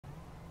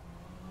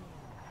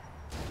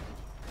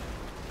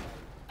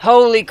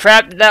Holy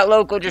crap, did that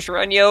local just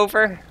run you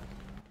over?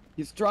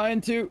 He's trying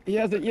to. He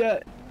hasn't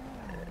yet.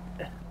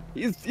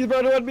 He's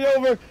about to run me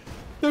over.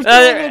 There's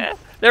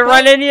they're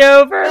running you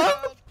over.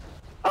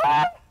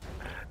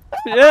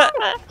 Yeah.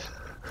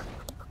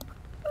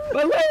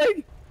 My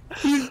leg.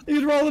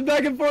 He's rolling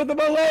back and forth on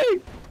my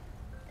leg.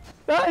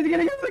 Ah, he's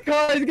gonna get in the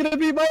car. He's gonna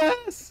beat my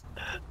ass.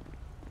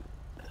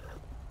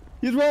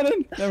 He's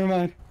running. Never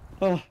mind.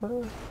 Oh.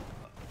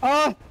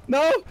 Oh,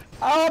 no.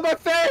 Oh, my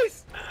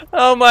face.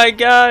 Oh my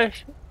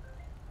gosh.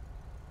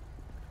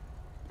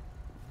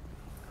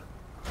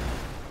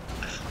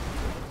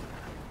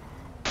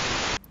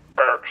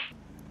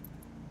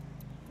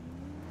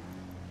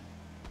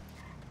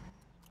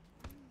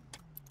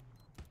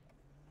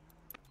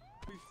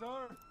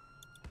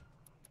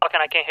 Fucking,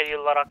 I can't hear you,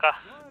 Laraka.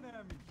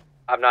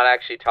 I'm not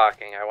actually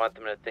talking. I want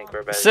them to think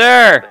we're better.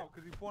 Sir!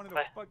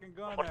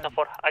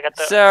 I got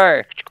the...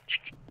 Sir!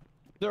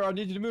 Sir, I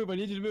need you to move. I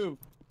need you to move.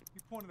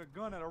 He pointed a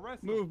gun at a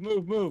wrestler. Move,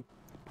 move, move.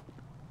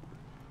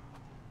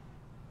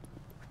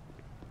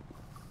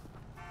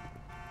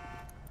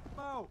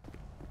 Oh.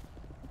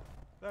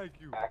 Thank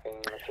you.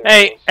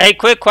 Hey,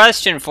 quick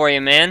question for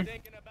you, man.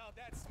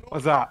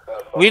 What's that?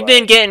 We've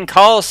been getting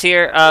calls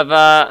here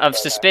of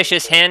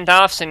suspicious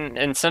handoffs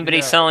and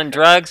somebody selling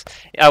drugs,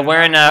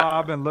 wearing a...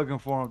 I've been looking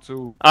for him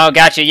too. Oh,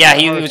 gotcha. Yeah,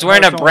 he was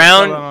wearing a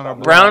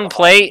brown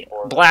plate,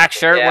 black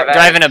shirt,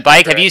 driving a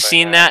bike. Have you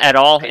seen that at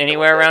all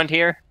anywhere around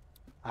here?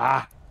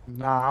 Nah,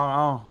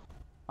 I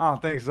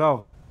don't think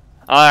so.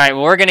 All right,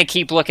 well, we're gonna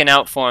keep looking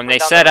out for him. They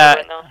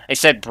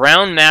said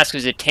brown mask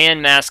was a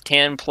tan mask,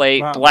 tan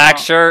plate, black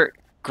shirt,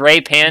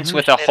 gray pants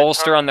with a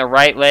holster on the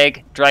right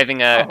leg,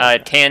 driving a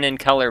tan in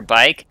color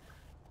bike,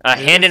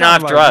 handing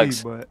off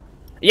drugs. Me,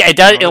 yeah, it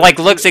does. It like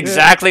looks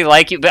exactly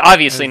like you, but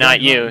obviously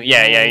not you.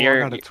 Yeah,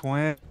 you're. I got a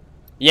twin.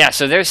 Yeah,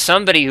 so there's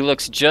somebody who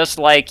looks just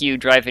like you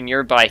driving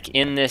your bike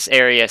in this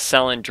area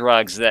selling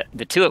drugs. That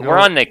the two, we're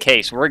on the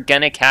case. We're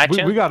gonna catch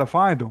him. We gotta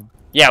find him.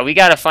 Yeah, we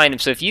gotta find him.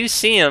 So if you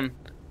see him,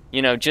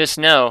 you know, just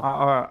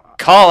know.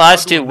 Call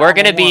us too. We're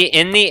gonna be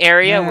in the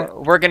area.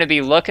 We're gonna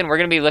be looking. We're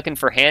gonna be looking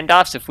for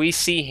handoffs. If we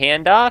see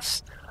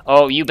handoffs,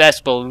 oh, you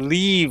best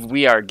believe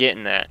we are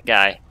getting that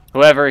guy,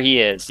 whoever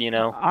he is. You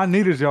know. I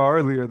needed y'all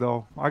earlier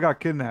though. I got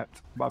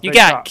kidnapped. You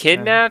got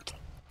kidnapped?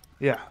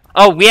 Yeah.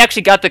 Oh, we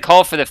actually got the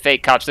call for the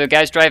fake cops. The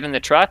guys driving the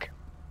truck?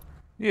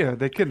 Yeah,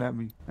 they kidnapped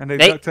me and they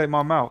duct taped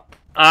my mouth.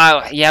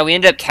 Yeah, we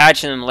ended up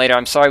catching them later.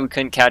 I'm sorry we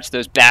couldn't catch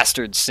those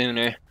bastards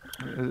sooner.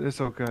 It's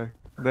okay.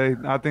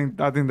 I think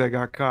they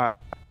got caught.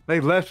 They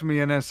left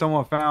me and then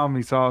someone found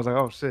me, so I was like,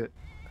 oh shit.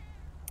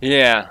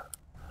 Yeah.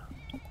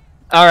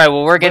 All right,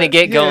 well, we're gonna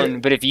get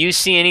going. But if you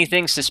see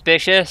anything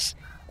suspicious,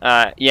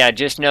 yeah,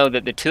 just know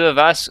that the two of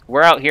us,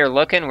 we're out here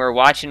looking, we're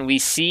watching, we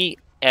see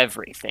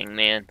everything,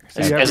 man.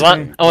 As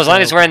long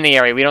as we're in the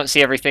area. We don't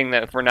see everything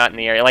that if we're not in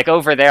the area. Like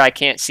over there, I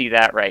can't see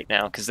that right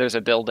now because there's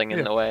a building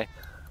in the way.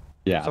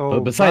 Yeah, so but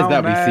besides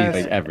that, mask, we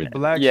see like everything.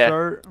 Black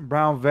shirt,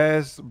 brown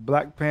vest,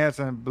 black pants,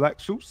 and black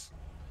shoes.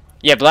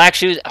 Yeah, black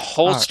shoes,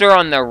 holster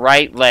on the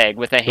right leg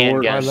with a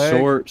handgun.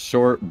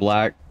 Short,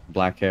 black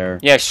hair.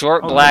 Yeah,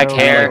 short black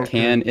hair.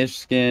 Tan-ish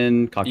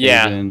skin,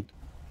 Caucasian.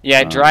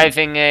 Yeah,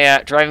 driving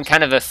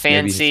kind of a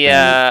fancy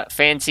Not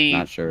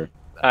sure.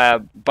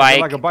 bike.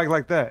 Like a bike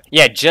like that.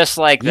 Yeah, just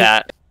like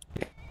that.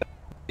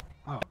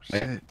 Oh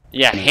shit.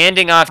 Yeah,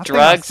 handing off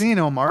drugs. I've seen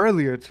him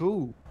earlier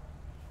too.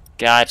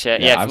 Gotcha.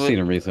 Yeah, I've seen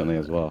him recently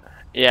as well.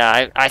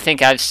 Yeah, I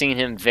think I've seen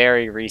him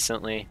very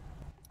recently.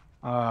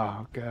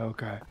 Oh,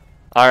 okay.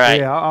 All right.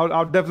 Yeah,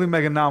 I'll definitely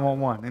make a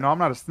 911. You know, I'm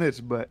not a snitch,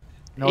 but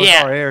you know,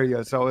 it's our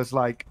area, so it's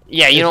like.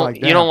 Yeah, you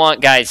don't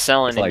want guys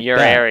selling in your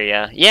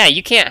area. Yeah,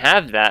 you can't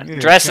have that. Yeah,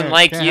 dressing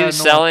like you,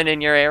 selling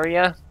in your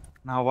area.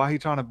 Now, why he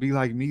trying to be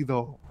like me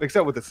though?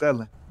 Except with the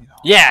selling. You know,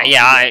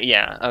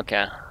 yeah.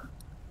 Okay.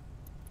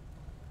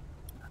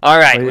 All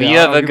right. Well, you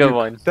have a good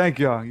one. Thank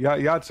y'all.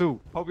 Y'all too.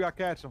 Hope y'all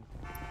catch him.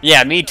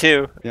 Yeah, me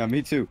too. Yeah,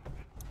 me too.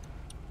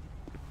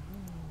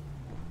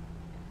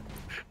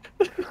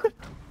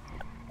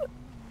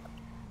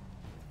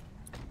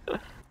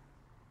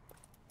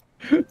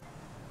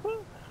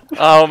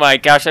 Oh my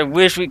gosh, I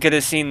wish we could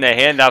have seen the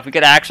handoff. We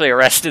could have actually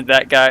arrested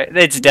that guy.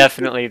 It's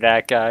definitely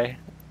that guy.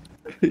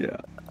 Yeah.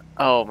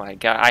 Oh my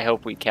god, I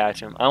hope we catch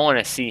him. I want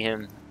to see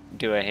him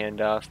do a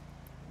handoff.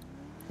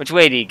 Which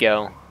way did he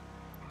go?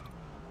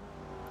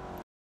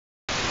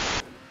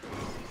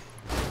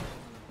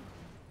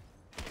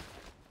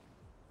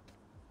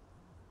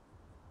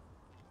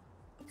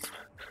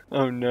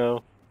 Oh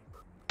no.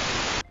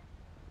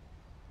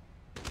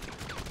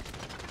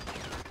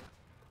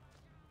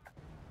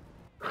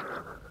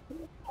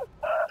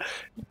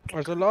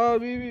 There's a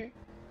lot, baby.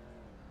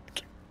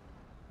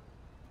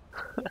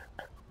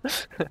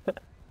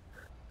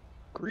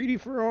 Greedy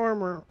for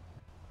armor.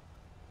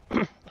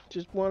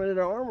 Just wanted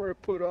armor to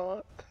put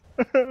on.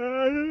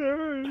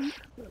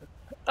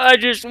 I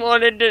just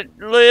wanted to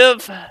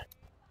live.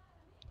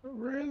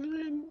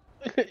 Brethren,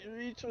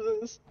 reach for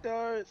the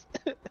stars.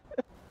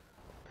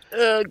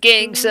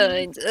 Gang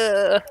signs.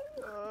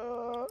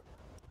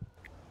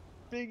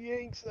 Big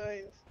gang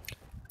signs.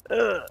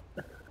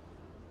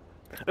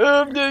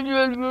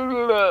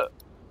 Wonder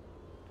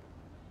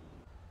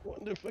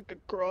if I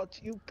could crawl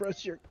to you,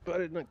 press your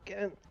button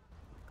again.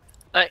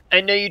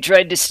 I know you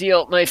tried to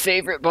steal my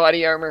favorite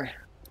body armor.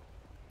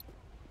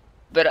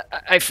 But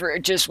I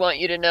just want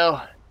you to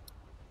know,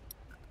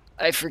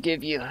 I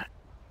forgive you. I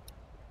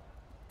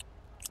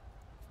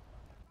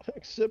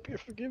accept your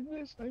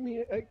forgiveness. I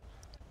mean, I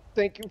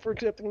thank you for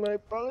accepting my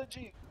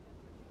apology.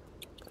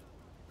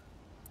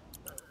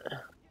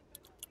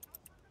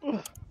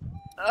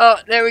 Oh,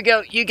 there we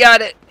go. You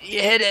got it.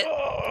 You hit it.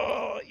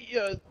 Oh,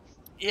 yes.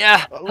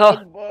 Yeah.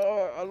 Allah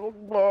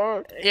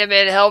Akbar. Yeah,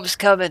 man. Help's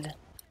coming.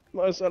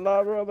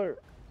 Mashallah, brother.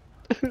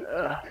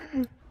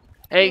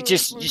 Hey,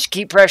 just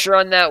keep pressure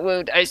on that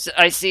wound. I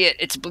see it.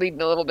 It's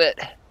bleeding a little bit.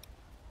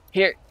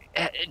 Here,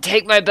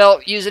 take my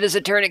belt. Use it as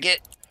a tourniquet.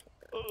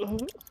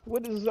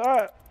 What is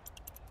that?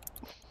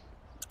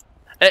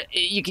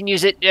 You can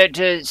use it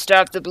to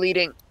stop the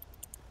bleeding.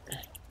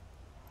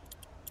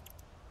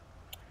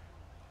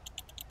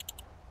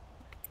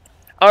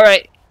 All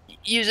right,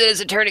 use it as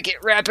a tourniquet.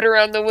 Wrap it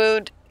around the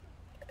wound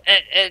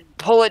and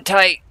pull it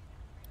tight.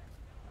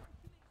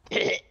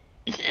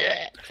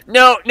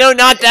 No,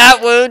 not that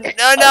wound.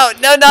 No,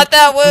 not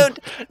that wound.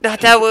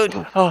 Not that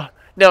wound. Oh,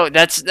 no,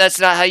 that's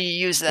not how you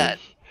use that.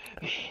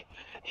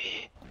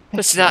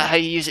 That's not how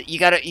you use it. You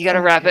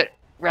gotta wrap it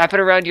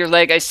around your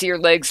leg. I see your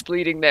legs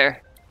bleeding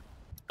there.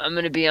 I'm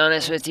gonna be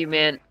honest with you,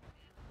 man.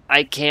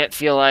 I can't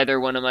feel either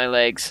one of my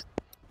legs,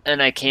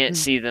 and I can't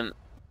see them.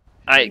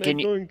 I'm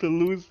going to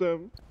lose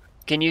them.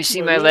 Can you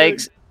see my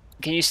legs?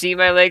 Can you see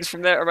my legs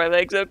from there? Are my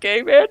legs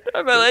okay, man?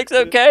 Are my legs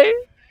okay?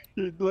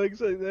 Your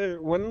legs are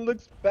there. One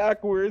looks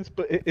backwards,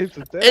 but it's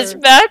there. It's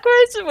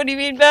backwards? What do you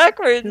mean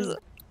backwards?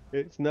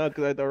 It's not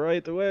the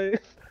right way.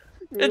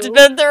 It's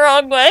bent the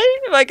wrong way?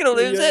 Am I gonna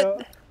lose it?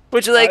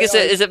 Which leg is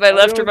it? Is it my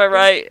left or my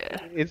right?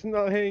 It's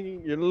not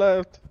hanging. Your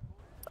left.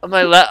 Oh,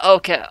 my left.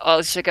 Okay,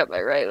 I'll check out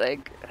my right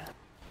leg.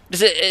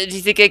 Do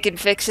you think I can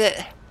fix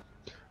it?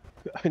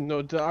 I'm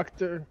no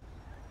doctor.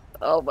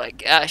 Oh my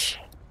gosh.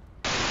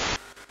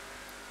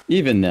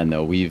 Even then,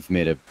 though, we've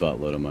made a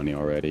buttload of money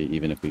already.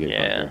 Even if we get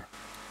Yeah.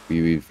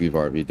 we've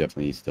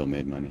definitely still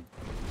made money.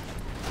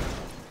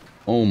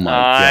 Oh my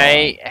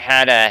I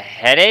had a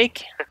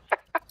headache.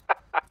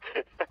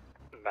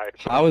 Nice.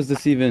 How is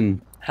this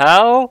even?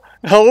 How?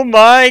 Oh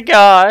my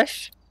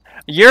gosh.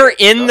 You're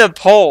in the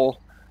pole.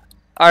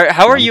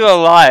 How are you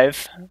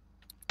alive?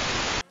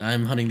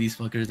 I'm hunting these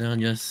fuckers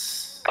down,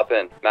 yes. Up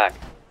in, Mac.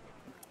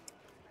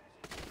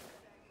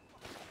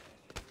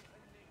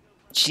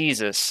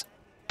 Jesus.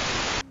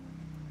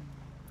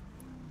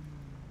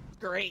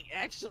 Great,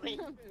 actually.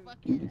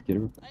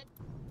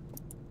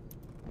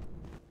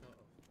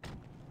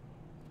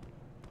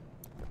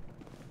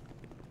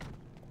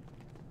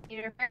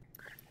 Get her.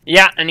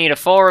 Yeah, I need a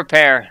full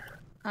repair.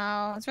 Oh,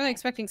 I was really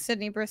expecting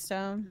Sydney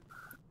Bristow.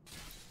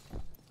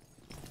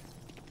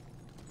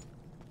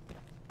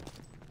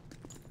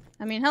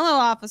 I mean, hello,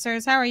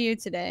 officers. How are you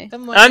today?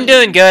 I'm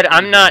doing good.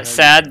 I'm not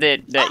sad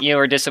that you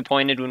were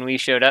disappointed when we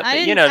showed up.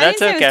 But, you know,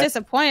 that's I didn't say okay. I was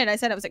disappointed. I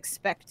said I was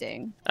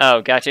expecting.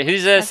 Oh, gotcha.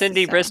 Who's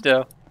Cindy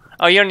Bristow?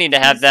 Oh, you don't need to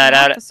have She's that an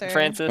out, officer.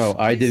 Francis. Oh,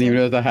 I didn't even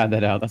know that I had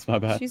that out. That's my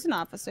bad. She's an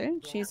officer.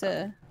 She's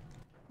I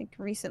think,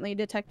 recently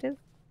detective.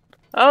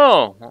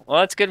 Oh, well,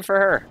 that's good for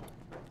her.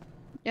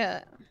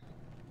 Yeah.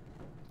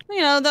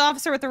 You know, the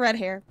officer with the red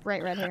hair.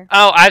 Bright red hair.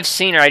 Oh, I've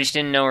seen her. I just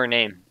didn't know her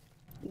name.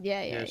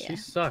 Yeah. She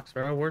sucks,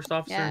 bro. Worst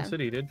officer in the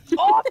city, dude.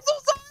 Oh, I'm so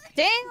sorry!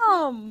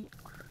 Damn!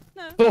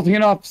 Assaulting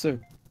an officer.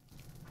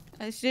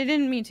 She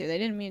didn't mean to. They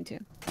didn't mean to.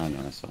 Oh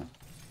no, that's fine.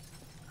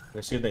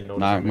 Let's see if they know.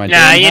 Nah,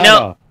 you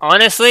know,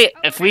 honestly,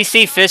 if we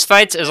see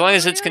fistfights, as long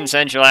as it's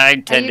consensual, I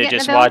tend to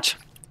just watch.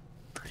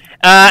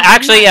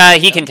 Actually,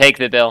 he can take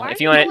the bill if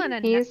you want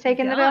it. He's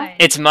taking the bill?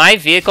 It's my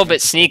vehicle,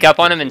 but sneak up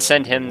on him and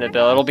send him the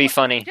bill. It'll be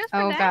funny.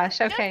 Oh gosh,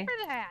 okay.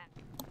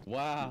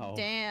 Wow.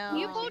 Damn.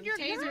 You pulled your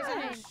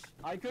gun.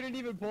 I couldn't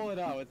even pull it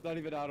out. It's not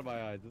even out of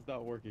my eyes. It's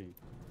not working.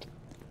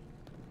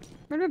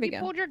 Where'd Ruby You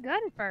go? pulled your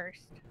gun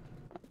first.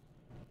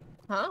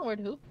 Huh? Where'd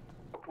who?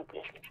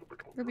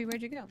 Ruby,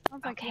 where'd you go?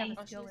 Okay,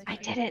 I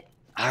did it.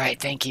 All right,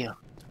 thank you.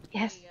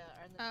 Yes.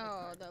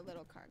 Oh, the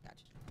little car.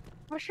 Gotcha.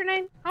 What's your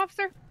name,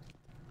 officer?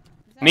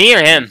 Me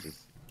or him?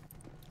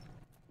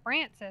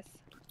 Francis.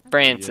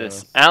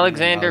 Francis. Yes.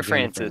 Alexander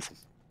Francis.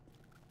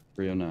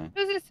 309.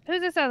 Who's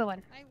this other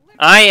one?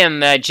 I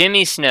am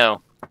Jimmy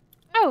Snow.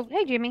 Oh,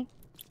 hey Jimmy.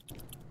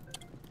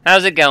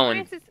 How's it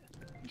going? Francis.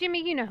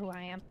 Jimmy, you know who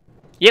I am.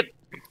 Yep.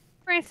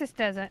 Francis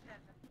doesn't.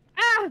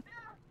 Ah!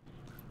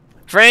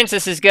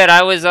 Francis is good.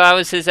 I was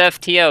his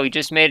FTO. He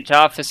just made it to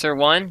Officer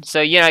 1.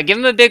 So, yeah, give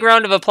him a big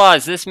round of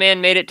applause. This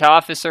man made it to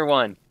Officer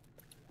 1.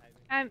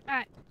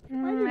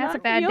 That's a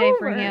bad day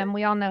for him.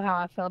 We all know how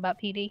I feel about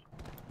PD.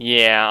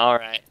 Yeah, all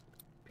right.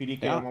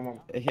 PD, yeah,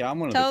 I'm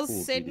one of Tell the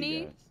cool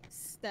Sydney PD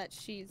guys. that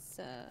she's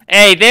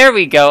Hey, there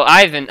we go.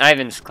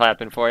 Ivan's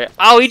clapping for you.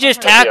 Oh, he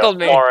just tackled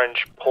me.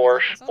 Orange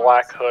Porsche,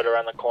 black hood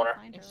around the corner.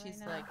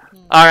 She's like,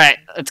 All right,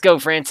 let's go,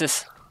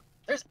 Francis.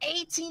 There's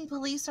 18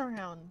 police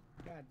around.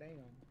 God damn.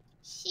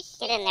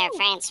 Get in there,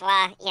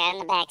 Francois. Yeah, in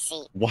the back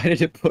seat. Why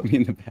did it put me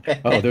in the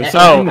back? Oh, there's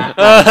Oh,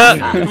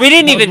 something. we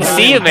didn't even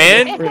see you,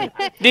 man.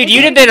 Dude,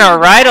 you'd have been our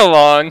ride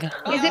along.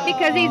 Is it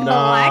because he's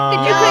black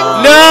that you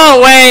couldn't?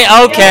 No, wait,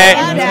 okay.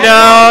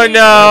 No.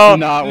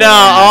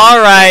 All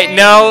right,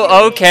 no,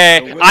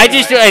 okay.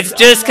 It's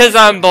just because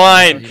I'm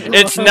blind.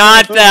 It's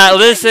not that.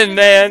 Listen,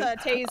 man.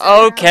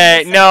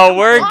 Okay, no,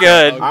 we're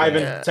good.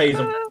 Ivan, tase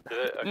him.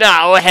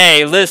 No,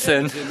 hey,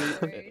 listen. Give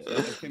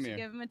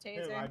him a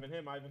taser. Ivan.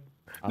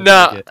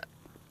 No.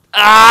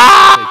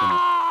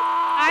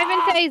 Ah! Ivan,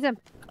 tase him.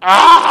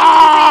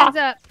 Ah! Hands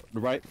up.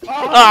 Right.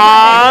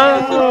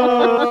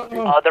 Ah!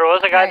 There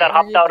was a guy that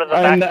hopped out of the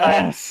In the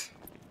backside, ass.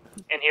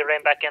 and he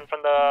ran back in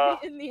from the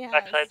In the ass.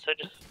 backside. So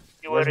just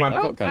you Where's were. my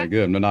I felt kind of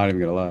good. I'm not even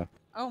gonna lie.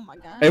 Oh my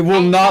god. It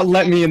will not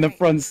let me in the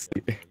front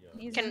seat.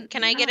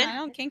 Can I get in? I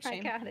don't kink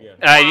shame. got it.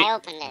 I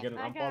opened it.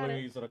 I'm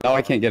following you so No,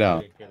 I can't get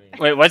out.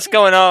 Wait, what's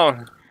going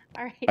on?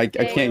 All right. I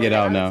can't get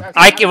out now.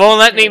 It won't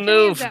let me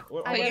move.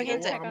 What, Put your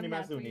hands how up. many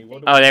mats do we need?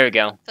 What do Oh, we there need? we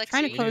go.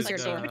 Trying to close your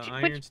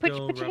Flex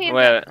door. Put your hands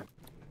Wait, up.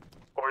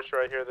 Horse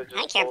right here that I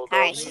just think your sold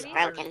purse out. is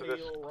broken. So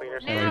this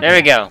clears Now. there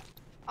we go.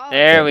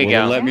 There we Will it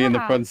go. let me in the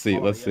Yeah. front seat?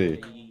 Let's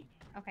see.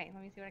 Okay,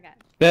 let me see what I got.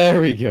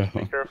 There we go.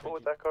 Be careful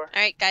with that car. All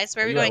right, guys,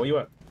 where are we Where going? you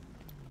at?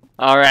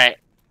 All right.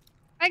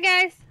 Bye,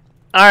 guys.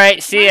 All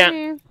right, see ya.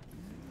 Bye.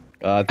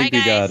 I think Bye,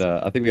 we got.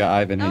 guys. I think we got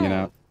Ivan hanging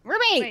out.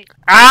 Roommate, Wait.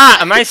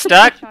 Ah, am I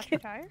stuck? Shots for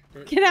tire?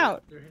 get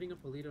out. They're hitting a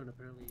Polito and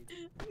apparently.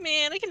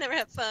 Man, I can never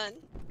have fun.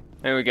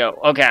 There we go.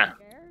 Okay.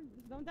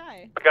 Don't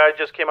die. The guy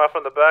just came out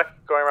from the back,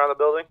 going around the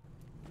building.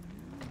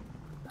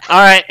 All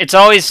right. It's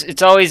always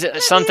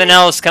something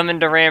else coming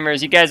to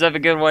Rammers. You guys have a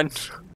good one.